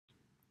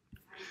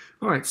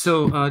All right,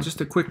 so just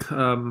a quick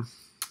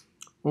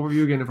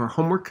overview again of our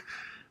homework.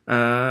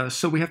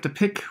 So we have to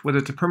pick whether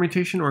it's a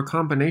permutation or a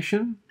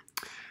combination.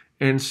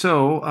 And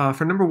so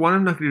for number one,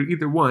 I'm not going to do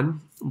either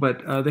one,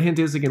 but the hint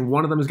is, again,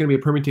 one of them is going to be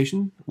a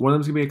permutation, one of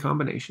them is going to be a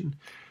combination.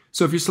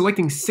 So if you're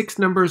selecting 6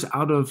 numbers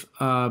out of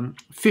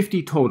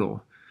 50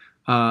 total,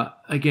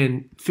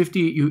 again, 50,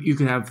 you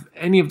could have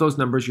any of those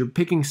numbers. You're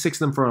picking 6 of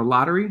them for a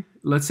lottery.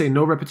 Let's say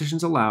no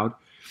repetitions allowed.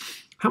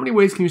 How many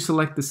ways can you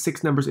select the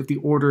 6 numbers if the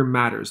order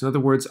matters? In other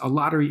words, a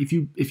lottery,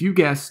 if you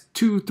guess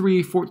 2,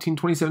 3, 14,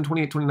 27,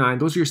 28, 29,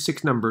 those are your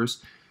 6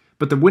 numbers,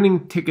 but the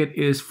winning ticket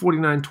is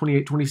 49,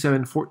 28,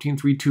 27, 14,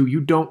 3, 2,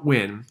 you don't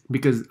win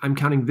because I'm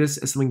counting this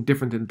as something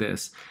different than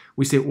this.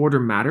 We say order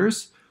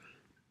matters.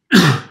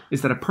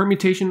 Is that a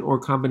permutation or a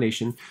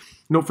combination?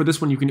 Note for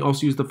this one, you can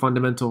also use the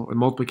fundamental or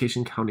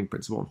multiplication counting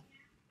principle.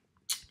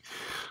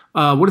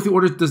 What if the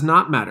order does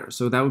not matter?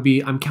 So that would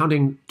be, I'm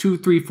counting 2,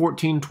 3,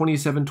 14,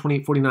 27,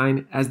 28,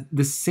 49 as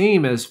the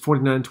same as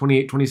 49,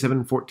 28,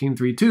 27, 14,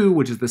 3, 2,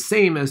 which is the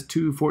same as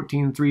 2,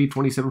 14, 3,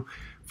 27,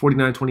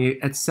 49, 28,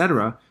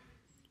 etc.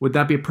 Would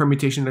that be a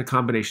permutation and a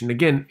combination?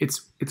 Again,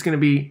 it's going to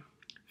be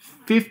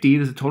 50,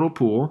 there's a total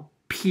pool,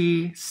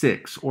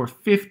 P6 or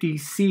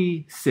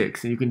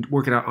 50C6, and you can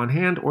work it out on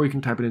hand or you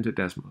can type it into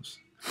Desmos.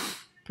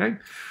 Okay,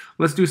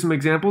 let's do some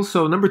examples.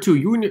 So number 2,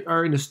 you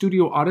are in a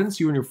studio audience,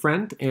 you and your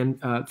friend, and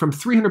from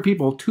 300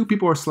 people, 2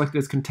 people are selected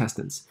as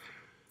contestants.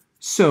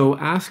 So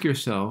ask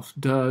yourself,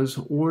 does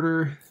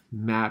order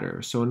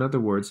matter? So in other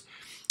words,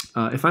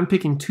 if I'm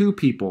picking 2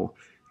 people,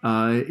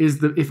 if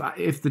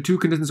the 2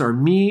 contestants are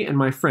me and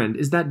my friend,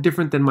 is that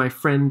different than my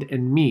friend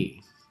and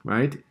me,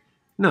 right?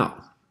 No,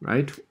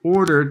 right?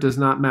 Order does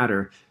not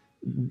matter.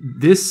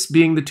 This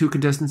being the 2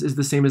 contestants is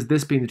the same as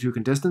this being the 2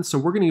 contestants, so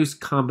we're going to use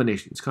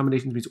combinations.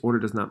 Combinations means order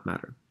does not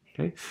matter.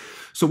 Okay,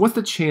 so what's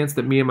the chance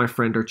that me and my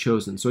friend are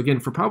chosen? So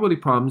again, for probability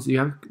problems, you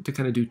have to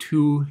kind of do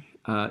 2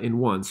 in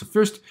 1. So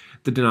first,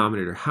 the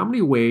denominator. How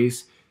many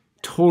ways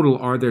total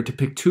are there to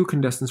pick 2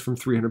 contestants from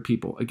 300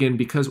 people? Again,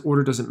 because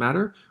order doesn't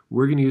matter,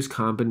 we're going to use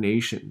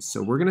combinations.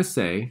 So we're going to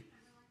say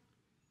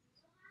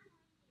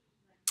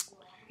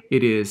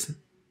it is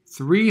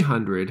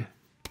 300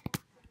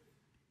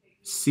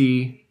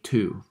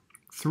 C2.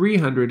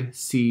 300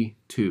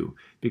 C2,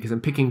 because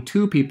I'm picking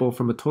 2 people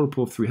from a total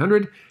pool of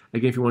 300.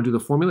 Again, if you want to do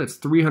the formula, it's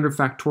 300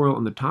 factorial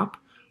on the top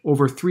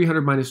over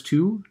 300 minus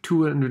 2,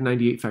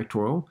 298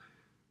 factorial.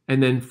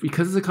 And then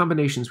because it's a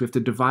combinations, we have to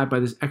divide by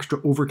this extra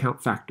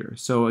overcount factor.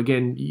 So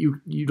again,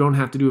 you don't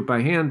have to do it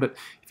by hand, but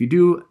if you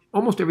do,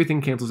 almost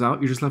everything cancels out.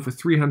 You're just left with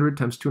 300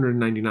 times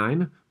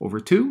 299 over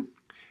 2,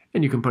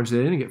 and you can punch that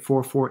in and get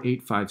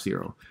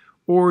 44850.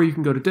 Or you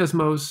can go to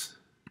Desmos.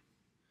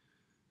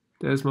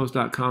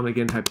 Desmos.com,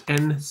 again, type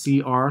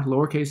NCR,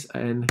 lowercase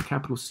n,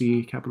 capital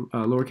C,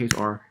 lowercase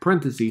r,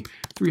 parenthesis,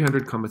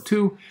 300,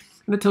 2,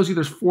 and it tells you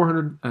there's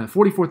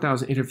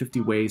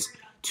 44,850 ways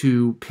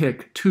to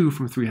pick 2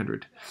 from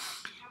 300.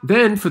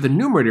 Then for the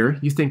numerator,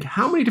 you think,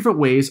 how many different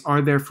ways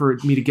are there for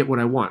me to get what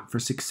I want, for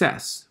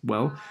success?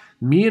 Well,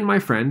 me and my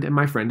friend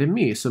and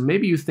me. So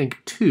maybe you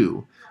think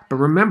 2. But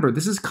remember,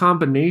 this is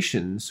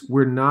combinations.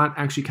 We're not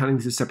actually counting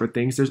these as separate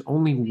things. There's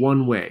only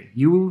one way.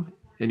 You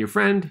and your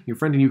friend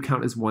and you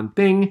count as one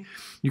thing.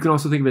 You can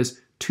also think of it as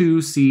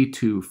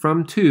 2C2.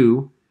 From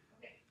 2,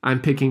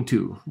 I'm picking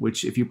 2,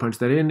 which if you punch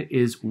that in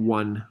is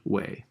one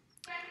way.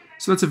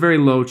 So that's a very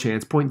low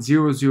chance,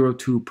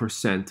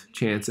 0.002%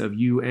 chance of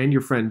you and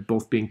your friend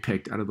both being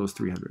picked out of those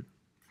 300.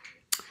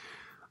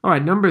 All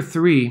right, number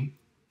 3.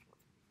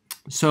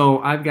 So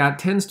I've got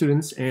 10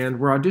 students and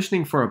we're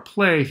auditioning for a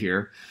play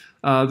here.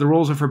 The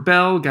roles are for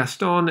Belle,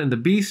 Gaston, and the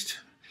Beast,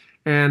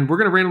 and we're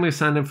going to randomly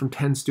assign them from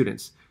 10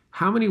 students.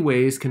 How many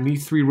ways can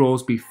these 3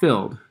 roles be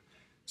filled?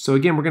 So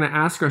again, we're going to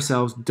ask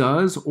ourselves,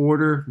 does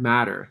order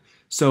matter?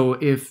 So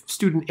if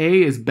student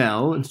A is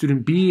Belle, and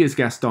student B is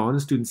Gaston,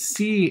 and student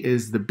C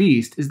is the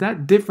Beast, is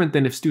that different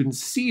than if student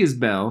C is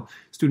Belle,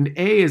 student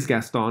A is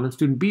Gaston, and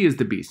student B is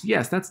the Beast?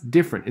 Yes, that's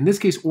different. In this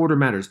case, order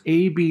matters.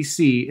 A, B,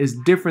 C is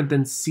different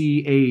than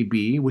C, A,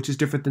 B, which is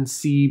different than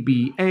C,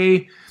 B,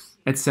 A,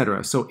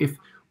 etc. So if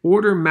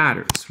order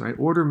matters, right,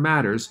 order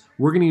matters,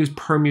 we're going to use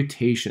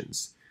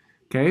permutations.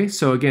 Okay,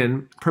 so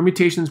again,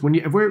 permutations,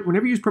 whenever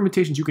you use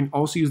permutations, you can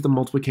also use the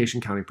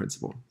multiplication counting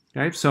principle.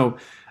 Okay, so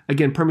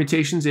again,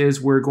 permutations is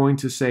we're going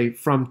to say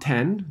from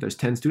 10, there's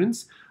 10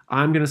 students,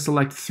 I'm going to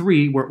select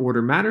 3 where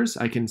order matters.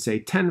 I can say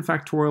 10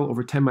 factorial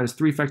over 10 minus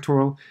 3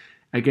 factorial.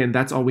 Again,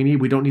 that's all we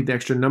need. We don't need the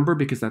extra number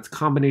because that's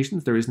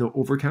combinations. There is no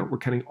overcount. We're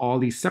counting all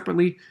these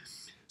separately.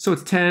 So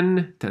it's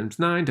 10 times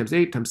 9 times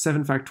 8 times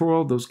 7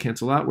 factorial. Those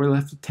cancel out. We're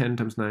left with 10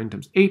 times 9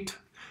 times 8.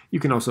 You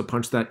can also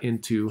punch that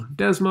into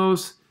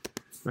Desmos.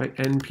 Right,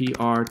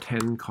 NPR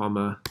 10,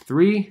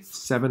 3,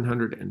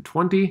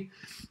 720.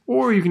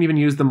 Or you can even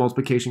use the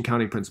multiplication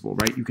counting principle,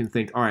 right? You can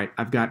think, all right,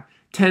 I've got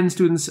 10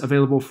 students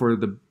available for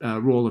the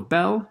role of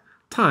Belle,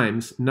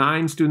 times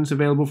 9 students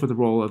available for the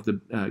role of the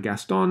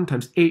Gaston,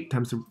 times 8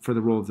 times for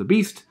the role of the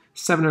Beast,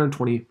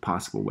 720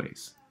 possible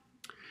ways.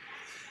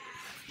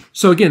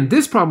 So again,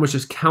 this problem was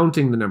just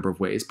counting the number of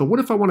ways. But what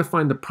if I want to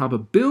find the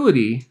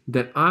probability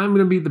that I'm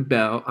going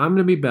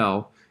to be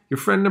Belle, your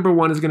friend number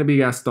 1 is going to be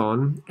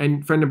Gaston,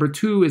 and friend number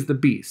 2 is the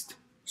Beast.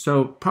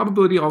 So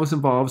probability always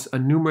involves a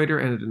numerator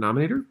and a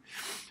denominator.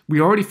 We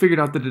already figured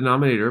out the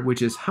denominator,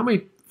 which is how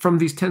many, from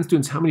these 10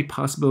 students, how many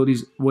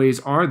ways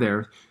are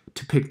there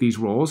to pick these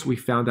roles? We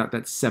found out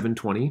that's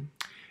 720.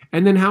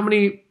 And then how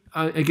many,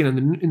 again,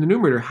 in the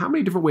numerator, how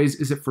many different ways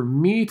is it for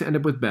me to end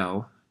up with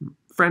Belle?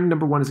 Friend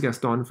number 1 is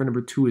Gaston, friend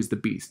number 2 is the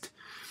Beast.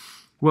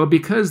 Well,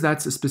 because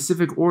that's a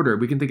specific order,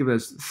 we can think of it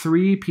as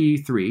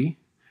 3p3,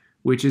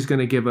 which is going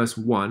to give us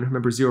 1.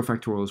 Remember, 0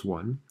 factorial is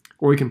 1.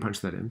 Or we can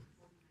punch that in.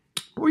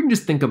 Or we can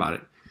just think about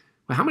it.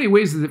 Well, how many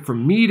ways is it for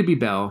me to be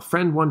Belle,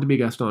 friend 1 to be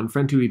Gaston,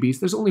 friend 2 to be Beast?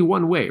 There's only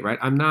one way, right?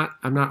 I'm not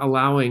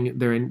allowing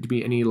there to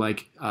be any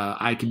like,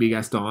 I can be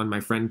Gaston,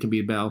 my friend can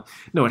be Belle.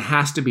 No, it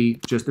has to be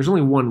just, there's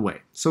only one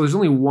way. So there's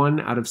only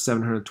 1 out of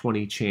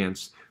 720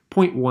 chance,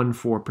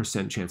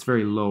 0.14% chance,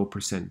 very low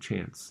percent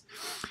chance.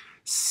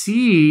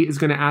 C is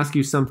going to ask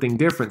you something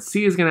different.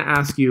 C is going to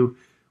ask you,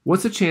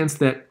 what's the chance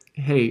that,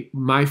 hey,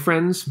 my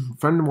friends,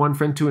 friend 1,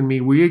 friend 2, and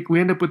me, we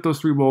end up with those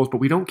 3 roles, but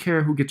we don't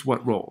care who gets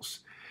what roles.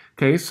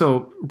 Okay,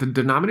 so the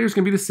denominator is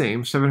going to be the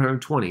same,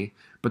 720,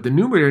 but the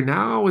numerator,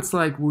 now it's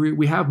like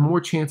we have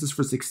more chances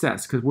for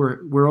success because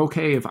we're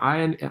okay if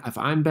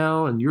I'm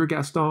Belle and you're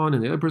Gaston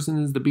and the other person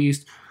is the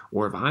Beast,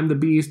 or if I'm the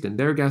Beast and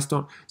they're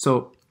Gaston.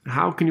 So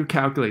how can you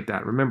calculate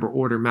that? Remember,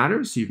 order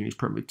matters, so you can use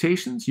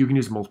permutations, you can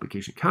use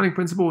multiplication counting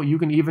principle, you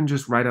can even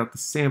just write out the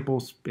sample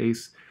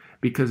space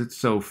because it's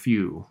so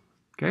few.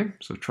 Okay,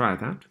 so try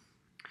that.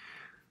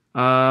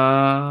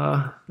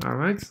 All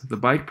right, the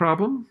bike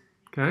problem.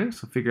 Okay,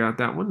 so figure out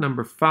that one.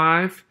 Number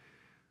 5.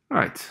 All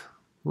right,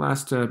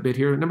 last bit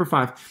here. Number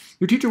 5,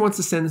 your teacher wants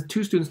to send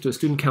 2 students to a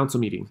student council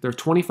meeting. There are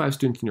 25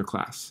 students in your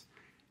class.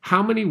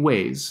 How many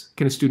ways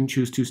can a student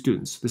choose 2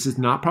 students? This is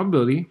not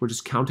probability. We're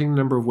just counting the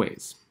number of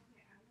ways.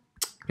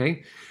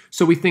 Okay,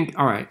 so we think,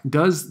 all right,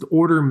 does the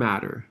order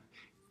matter?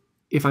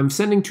 If I'm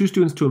sending 2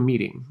 students to a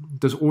meeting,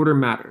 does order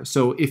matter?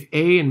 So if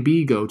A and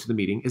B go to the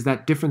meeting, is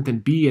that different than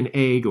B and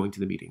A going to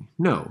the meeting?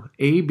 No.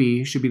 A,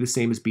 B should be the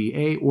same as B,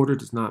 A. Order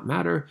does not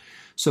matter.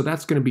 So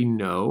that's going to be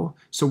no.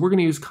 So we're going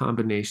to use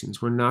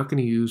combinations. We're not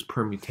going to use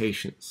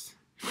permutations.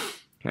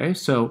 Okay,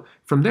 so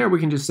from there we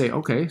can just say,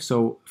 okay,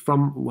 so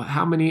from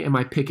how many am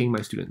I picking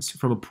my students?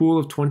 From a pool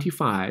of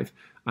 25,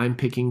 I'm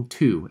picking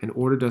 2, and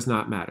order does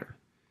not matter.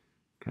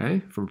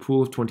 Okay, from a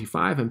pool of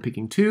 25, I'm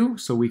picking 2,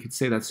 so we could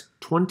say that's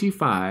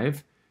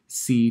 25C2.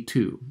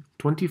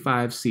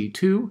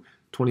 25C2,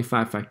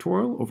 25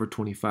 factorial over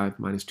 25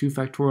 minus 2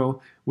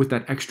 factorial with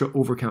that extra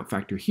overcount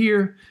factor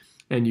here.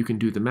 And you can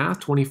do the math,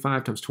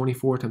 25 times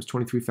 24 times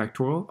 23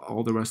 factorial.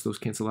 All the rest of those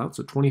cancel out.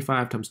 So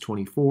 25 times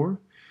 24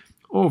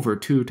 over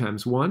 2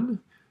 times 1.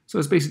 So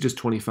it's basically just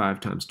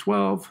 25 times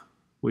 12,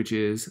 which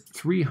is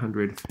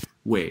 300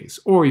 ways.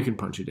 Or you can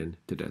punch it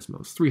into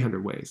Desmos,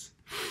 300 ways.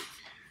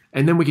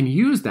 And then we can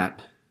use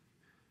that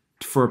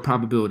for a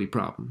probability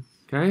problem.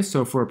 Okay,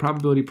 so for a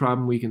probability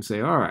problem, we can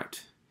say, all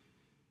right,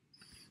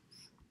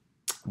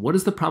 what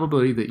is the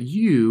probability that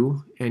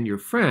you and your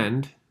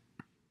friend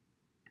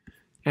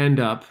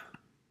end up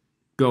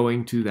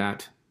going to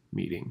that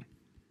meeting?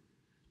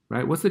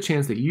 Right? What's the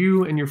chance that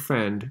you and your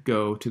friend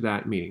go to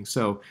that meeting?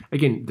 So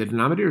again, the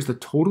denominator is the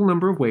total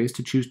number of ways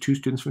to choose 2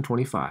 students from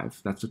 25.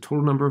 That's the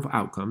total number of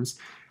outcomes.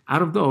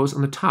 Out of those,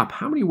 on the top,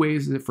 how many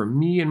ways is it for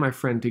me and my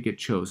friend to get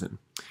chosen?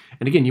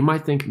 And again, you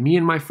might think me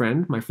and my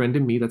friend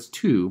and me, that's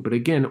 2. But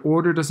again,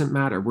 order doesn't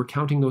matter. We're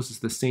counting those as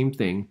the same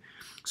thing.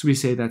 So we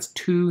say that's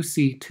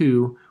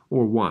 2C2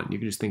 or 1. You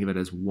can just think of it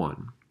as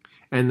 1.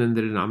 And then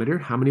the denominator,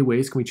 how many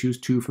ways can we choose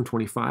 2 from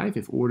 25?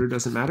 If order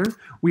doesn't matter,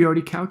 we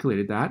already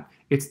calculated that.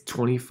 It's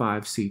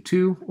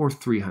 25C2 or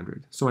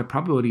 300. So my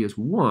probability is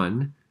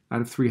 1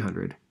 out of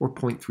 300 or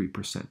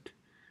 0.3%.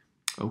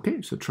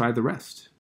 Okay, so try the rest.